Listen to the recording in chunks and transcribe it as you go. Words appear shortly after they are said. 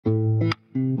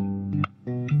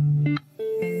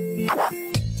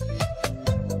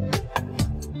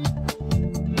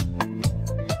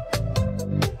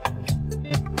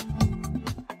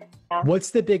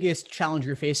What's the biggest challenge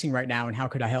you're facing right now, and how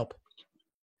could I help?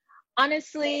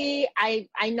 Honestly, I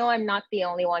know I'm not the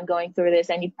only one going through this,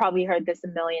 and you've probably heard this a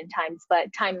million times,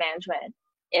 but time management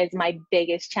is my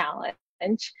biggest challenge.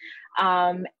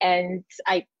 And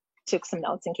I took some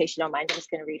notes in case you don't mind. I'm just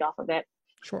going to read off of it.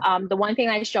 Sure. The one thing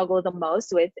I struggle the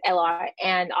most with LR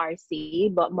and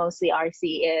RC, but mostly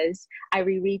RC, is I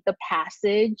reread the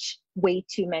passage way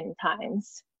too many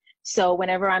times. So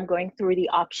whenever I'm going through the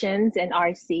options in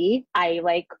RC, I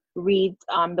like read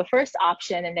the first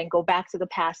option and then go back to the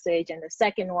passage and the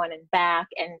second one and back,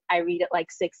 and I read it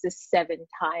like 6 to 7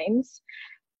 times.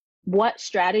 What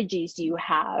strategies do you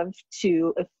have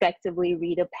to effectively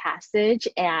read a passage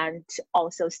and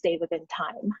also stay within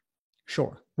time?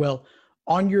 Sure. Well,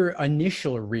 on your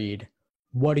initial read,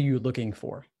 what are you looking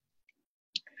for?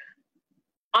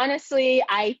 Honestly,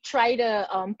 I try to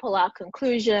pull out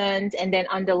conclusions and then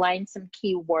underline some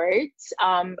key words.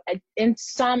 In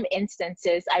some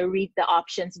instances, I read the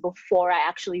options before I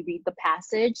actually read the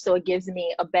passage, so it gives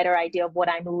me a better idea of what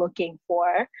I'm looking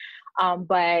for.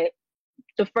 But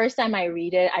the first time I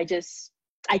read it,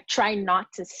 I try not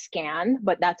to scan,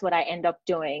 but that's what I end up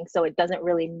doing. So it doesn't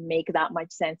really make that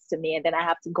much sense to me. And then I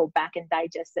have to go back and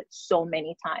digest it so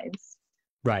many times.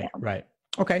 Right, Yeah. right.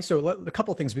 Okay, so a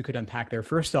couple of things we could unpack there.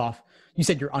 First off, you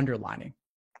said you're underlining,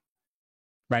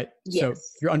 right? Yes. So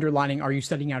you're underlining, are you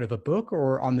studying out of a book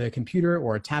or on the computer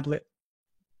or a tablet?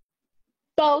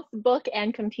 Both book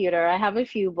and computer. I have a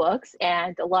few books,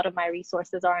 and a lot of my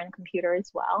resources are on computer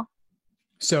as well.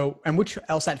 So, and which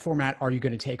LSAT format are you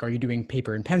going to take? Are you doing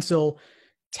paper and pencil,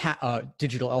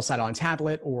 digital LSAT on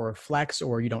tablet, or flex,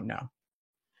 or you don't know?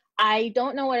 I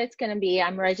don't know what it's going to be.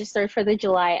 I'm registered for the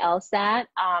July LSAT.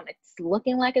 It's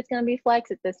looking like it's going to be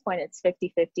flex. At this point, it's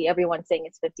 50-50. Everyone's saying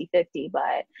it's 50-50,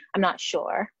 but I'm not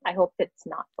sure. I hope it's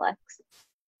not flex.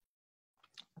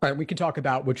 All right, we can talk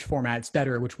about which format's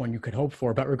better, which one you could hope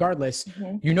for, but regardless,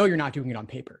 you know you're not doing it on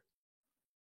paper.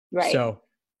 Right. So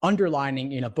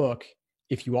underlining in a book,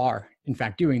 if you are in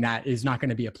fact doing that, is not going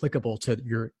to be applicable to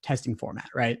your testing format,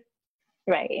 right?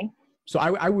 Right. So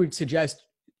I would suggest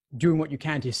doing what you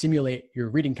can to simulate your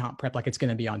reading comp prep like it's going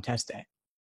to be on test day.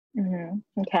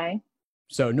 Okay.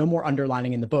 So no more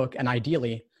underlining in the book, and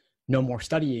ideally no more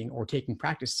studying or taking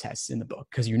practice tests in the book,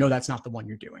 because you know that's not the one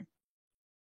you're doing.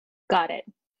 Got it.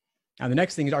 Now the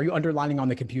next thing is, are you underlining on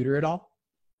the computer at all?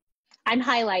 I'm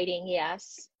highlighting,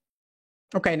 yes.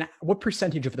 Okay, now what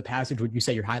percentage of the passage would you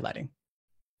say you're highlighting?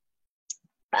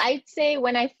 I'd say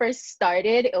when I first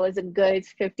started, it was a good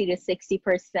 50 to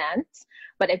 60%,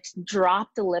 but it's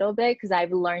dropped a little bit because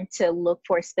I've learned to look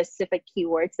for specific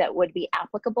keywords that would be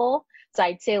applicable. So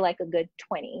I'd say like a good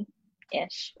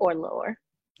 20-ish or lower.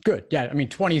 Good. Yeah. I mean,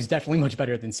 20 is definitely much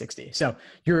better than 60. So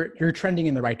you're trending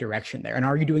in the right direction there. And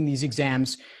are you doing these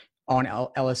exams on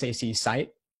LSAC's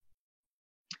site?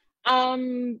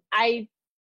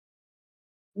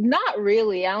 Not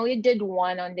really. I only did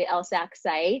one on the LSAC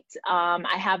site.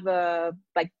 I have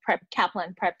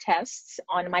Kaplan prep tests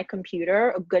on my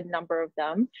computer, a good number of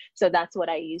them. So that's what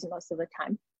I use most of the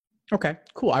time. Okay,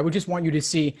 cool. I would just want you to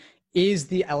see, is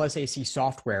the LSAC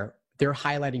software, their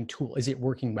highlighting tool, is it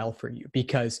working well for you?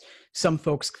 Because some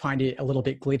folks find it a little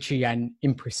bit glitchy and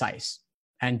imprecise,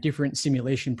 and different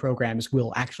simulation programs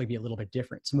will actually be a little bit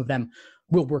different. Some of them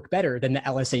will work better than the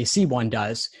LSAC one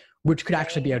does, which could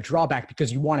actually be a drawback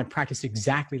because you want to practice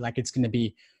exactly like it's going to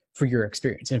be for your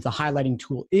experience. And if the highlighting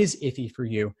tool is iffy for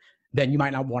you, then you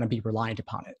might not want to be reliant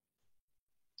upon it.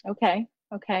 Okay.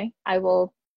 I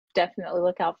will definitely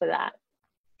look out for that.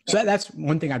 So that's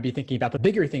one thing I'd be thinking about. The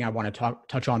bigger thing I want to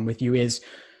touch on with you is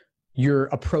your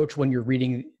approach when you're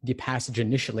reading the passage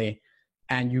initially.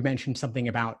 And you mentioned something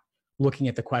about looking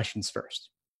at the questions first.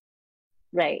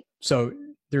 Right. So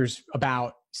there's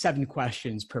about 7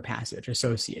 questions per passage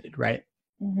associated, right?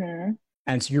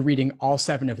 And so you're reading all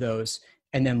 7 of those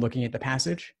and then looking at the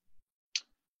passage?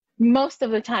 Most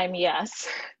of the time, yes.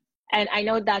 And I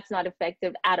know that's not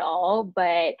effective at all,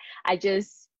 but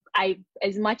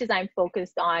as much as I'm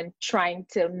focused on trying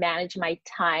to manage my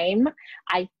time,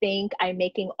 I think I'm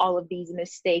making all of these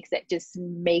mistakes that just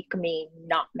make me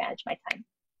not manage my time.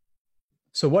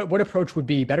 So what approach would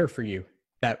be better for you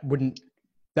that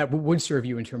would serve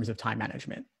you in terms of time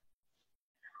management?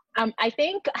 I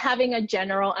think having a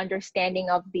general understanding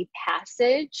of the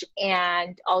passage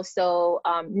and also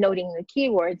noting the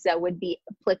keywords that would be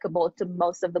applicable to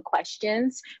most of the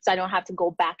questions, so I don't have to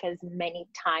go back as many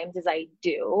times as I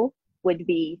do, would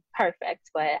be perfect,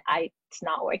 but it's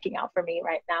not working out for me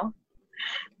right now.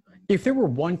 If there were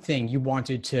one thing you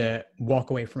wanted to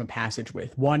walk away from a passage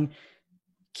with, one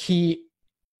key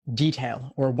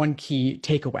detail or one key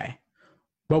takeaway,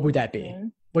 what would that be?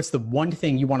 What's the one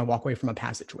thing you want to walk away from a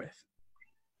passage with?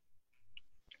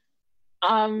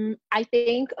 I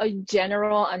think a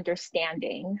general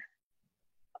understanding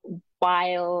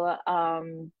while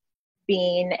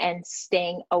being and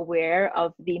staying aware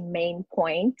of the main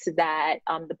point that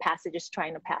the passage is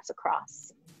trying to pass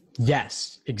across.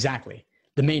 Yes, exactly.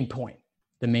 The main point.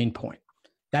 The main point.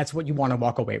 That's what you want to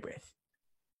walk away with.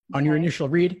 On your initial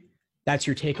read, that's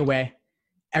your takeaway.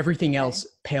 Everything else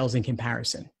pales in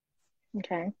comparison.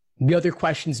 Okay. The other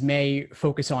questions may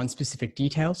focus on specific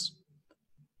details,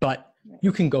 but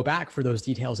you can go back for those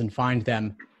details and find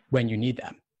them when you need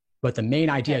them. But the main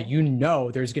idea, you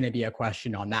know there's going to be a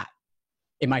question on that.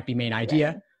 It might be main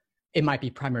idea, it might be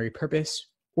primary purpose,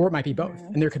 or it might be both.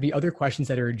 And there could be other questions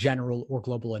that are general or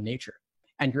global in nature.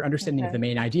 And your understanding of the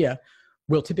main idea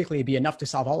will typically be enough to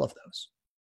solve all of those.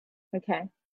 Okay.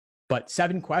 But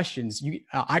 7 questions,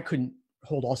 I couldn't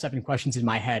hold all 7 questions in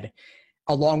my head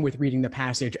along with reading the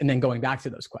passage and then going back to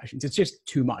those questions. It's just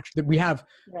too much. We have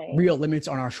real limits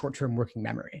on our short-term working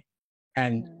memory.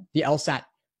 And the LSAT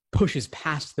pushes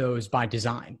past those by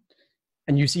design.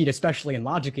 And you see it especially in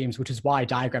logic games, which is why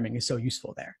diagramming is so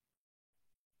useful there.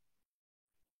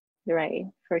 Right,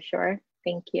 for sure.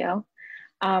 Thank you.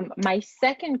 My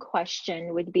second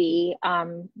question would be,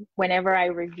 whenever I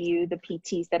review the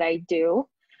PTs that I do,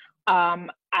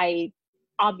 I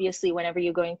obviously, whenever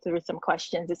you're going through some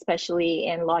questions, especially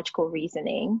in logical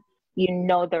reasoning, you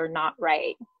know they're not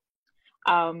right.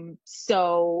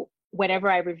 So whenever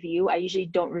I review, I usually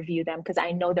don't review them because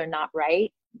I know they're not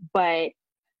right. But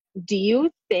do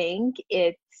you think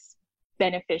it's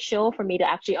beneficial for me to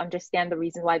actually understand the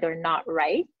reason why they're not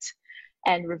right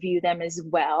and review them as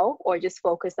well, or just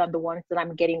focus on the ones that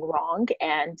I'm getting wrong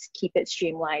and keep it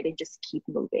streamlined and just keep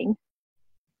moving?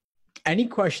 Any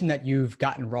question that you've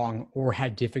gotten wrong or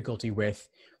had difficulty with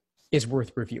is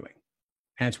worth reviewing.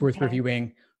 And it's worth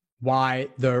reviewing why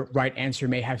the right answer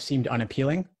may have seemed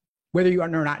unappealing, whether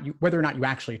or not you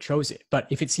actually chose it. But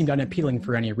if it seemed unappealing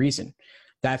for any reason,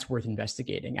 that's worth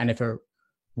investigating. And if a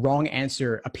wrong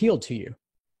answer appealed to you,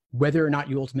 whether or not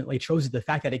you ultimately chose it, the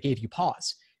fact that it gave you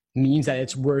pause means that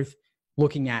it's worth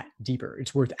looking at deeper.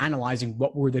 It's worth analyzing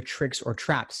what were the tricks or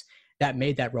traps that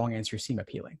made that wrong answer seem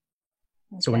appealing.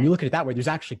 So when you look at it that way, there's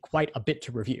actually quite a bit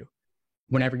to review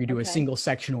whenever you do a single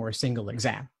section or a single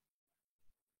exam.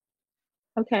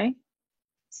 Okay.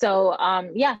 So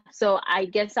so I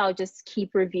guess I'll just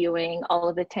keep reviewing all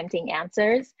of the tempting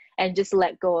answers and just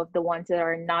let go of the ones that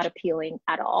are not appealing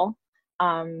at all,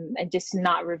 and just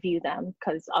not review them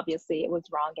because obviously it was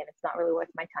wrong and it's not really worth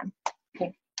my time.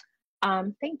 Okay.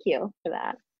 Thank you for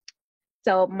that.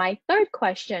 So my third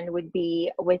question would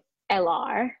be with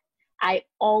LR. I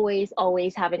always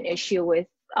have an issue with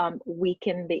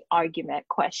weaken the argument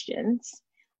questions.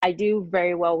 I do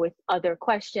very well with other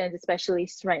questions, especially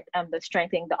the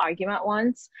strengthening the argument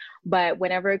ones. But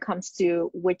whenever it comes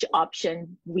to which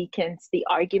option weakens the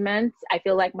arguments, I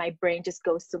feel like my brain just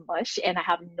goes to mush and I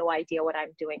have no idea what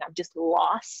I'm doing. I'm just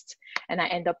lost and I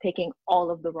end up picking all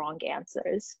of the wrong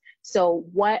answers. So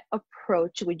what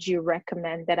approach would you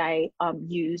recommend that I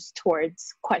use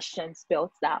towards questions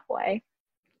built that way?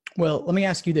 Well, let me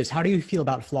ask you this. How do you feel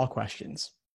about flaw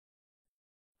questions?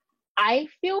 I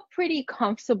feel pretty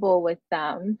comfortable with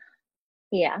them.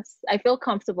 Yes, I feel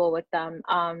comfortable with them.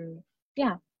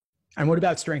 Yeah. And what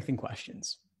about strengthening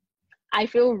questions? I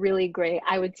feel really great.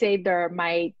 I would say they're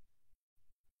my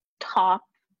top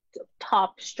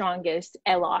strongest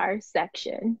LR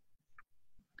section.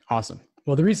 Awesome.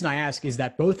 Well, the reason I ask is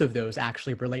that both of those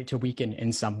actually relate to weaken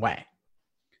in some way.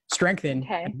 Strengthen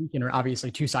and weaken are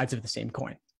obviously 2 sides of the same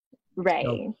coin. Right.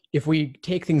 So if we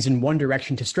take things in one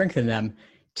direction to strengthen them,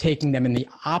 taking them in the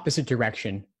opposite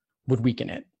direction would weaken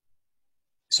it.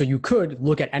 So you could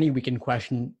look at any weakened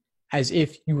question as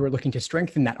if you were looking to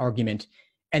strengthen that argument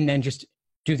and then just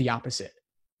do the opposite.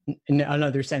 In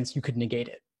another sense, you could negate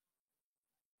it.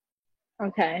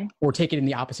 Okay. Or take it in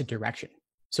the opposite direction.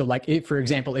 So like, for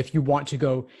example, if you want to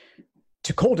go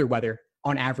to colder weather,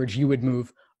 on average, you would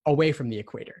move away from the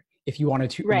equator. If you wanted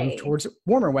to move towards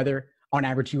warmer weather, on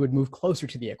average, you would move closer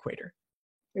to the equator.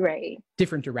 Right.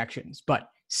 Different directions, but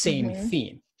same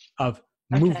theme of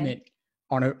movement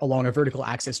along a vertical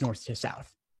axis north to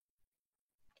south.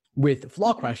 With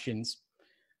flaw questions,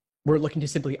 we're looking to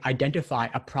simply identify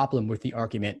a problem with the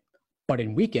argument, but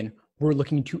in weaken, we're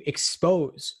looking to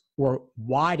expose or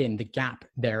widen the gap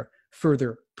there,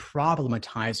 further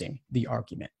problematizing the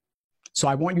argument. So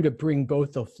I want you to bring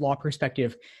both the flaw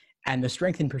perspective and the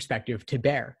strengthened perspective to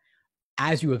bear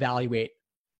as you evaluate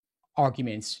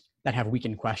arguments that have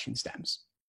weakened question stems.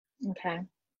 Okay.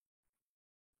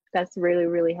 That's really,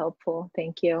 really helpful.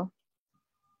 Thank you.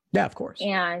 Yeah, of course.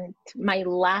 And my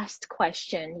last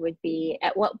question would be,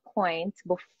 at what point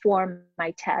before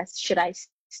my test should I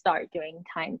start doing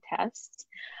time tests?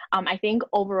 I think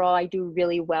overall I do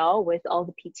really well with all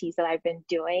the PTs that I've been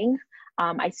doing.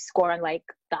 I score on like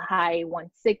the high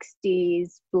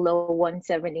 160s, below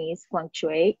 170s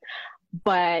fluctuate,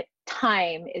 but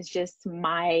time is just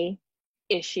my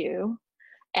issue.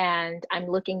 And I'm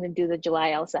looking to do the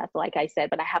July LSAT, like I said,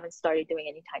 but I haven't started doing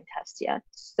any time tests yet.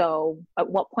 So at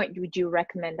what point would you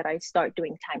recommend that I start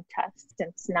doing time tests,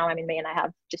 since now I'm in May and I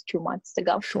have just 2 months to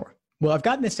go? Sure. Well, I've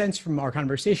gotten the sense from our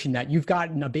conversation that you've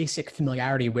gotten a basic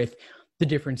familiarity with the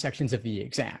different sections of the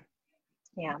exam.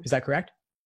 Yeah. Is that correct?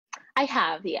 I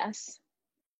have, yes.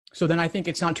 So then I think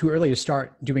it's not too early to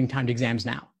start doing timed exams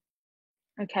now.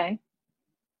 Okay.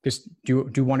 Just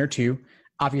do one or two.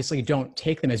 Obviously, don't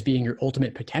take them as being your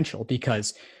ultimate potential,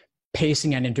 because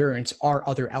pacing and endurance are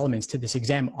other elements to this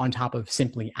exam on top of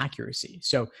simply accuracy.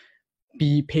 So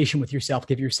be patient with yourself,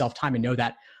 give yourself time, and know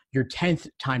that your 10th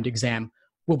timed exam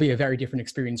will be a very different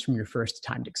experience from your first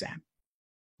timed exam.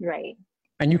 Right.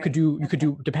 And you could do,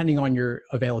 depending on your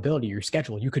availability, your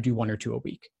schedule, you could do 1 or 2 a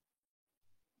week.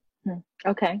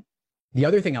 Okay. The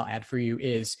other thing I'll add for you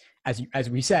is, as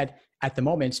we said, at the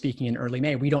moment, speaking in early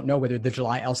May, we don't know whether the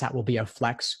July LSAT will be a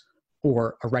flex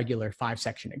or a regular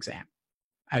 5-section exam.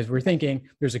 As we're thinking,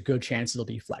 there's a good chance it'll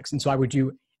be flex. And so I would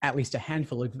do at least a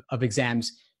handful of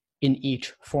exams in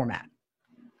each format.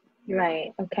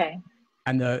 Right. Okay.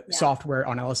 And the software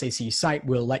on LSAC site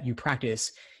will let you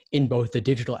practice in both the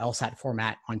digital LSAT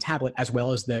format on tablet as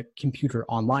well as the computer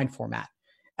online format.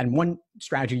 And one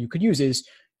strategy you could use is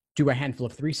do a handful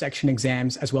of 3-section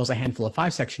exams as well as a handful of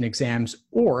 5-section exams,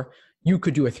 or you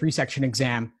could do a 3-section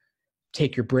exam,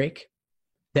 take your break,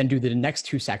 then do the next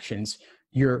 2 sections.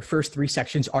 Your first 3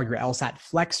 sections are your LSAT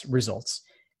flex results,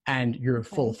 and your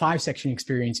full 5-section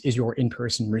experience is your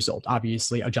in-person result,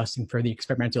 obviously adjusting for the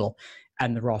experimental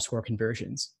and the raw score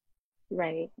conversions.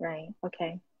 Right.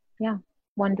 Okay. Yeah.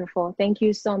 Wonderful. Thank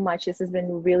you so much. This has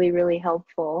been really, really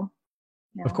helpful.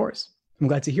 Yeah. Of course. I'm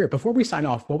glad to hear it. Before we sign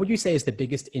off, what would you say is the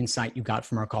biggest insight you got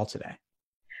from our call today?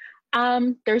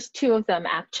 There's 2 of them,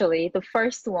 actually. The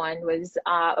first one was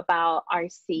about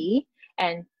RC,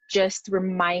 and just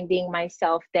reminding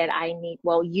myself that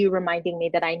you reminding me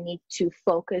that I need to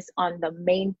focus on the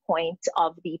main point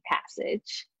of the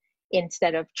passage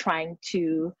instead of trying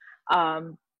to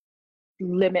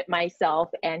limit myself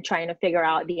and trying to figure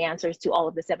out the answers to all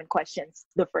of the 7 questions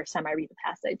the first time I read the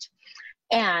passage.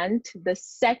 And the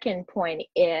second point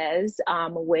is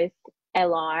with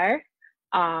LR,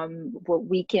 what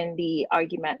weaken the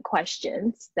argument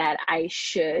questions, that I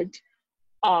should,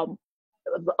 a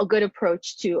good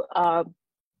approach to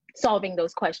solving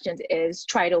those questions is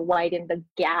try to widen the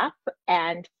gap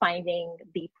and finding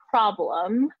the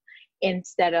problem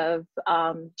instead of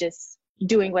just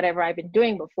doing whatever I've been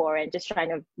doing before and just trying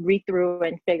to read through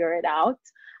and figure it out.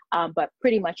 But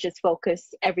pretty much just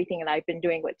focus everything that I've been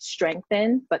doing with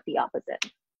strengthen, but the opposite.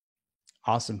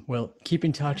 Awesome. Well, keep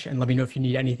in touch and let me know if you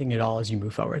need anything at all as you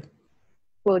move forward.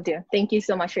 Will do. Thank you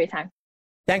so much for your time.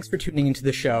 Thanks for tuning into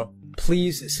the show.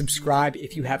 Please subscribe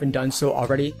if you haven't done so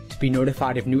already to be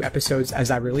notified of new episodes as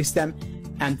I release them.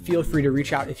 And feel free to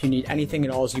reach out if you need anything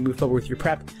at all as you move forward with your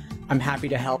prep. I'm happy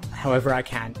to help however I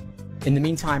can. In the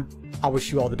meantime, I'll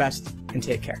wish you all the best and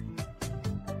take care.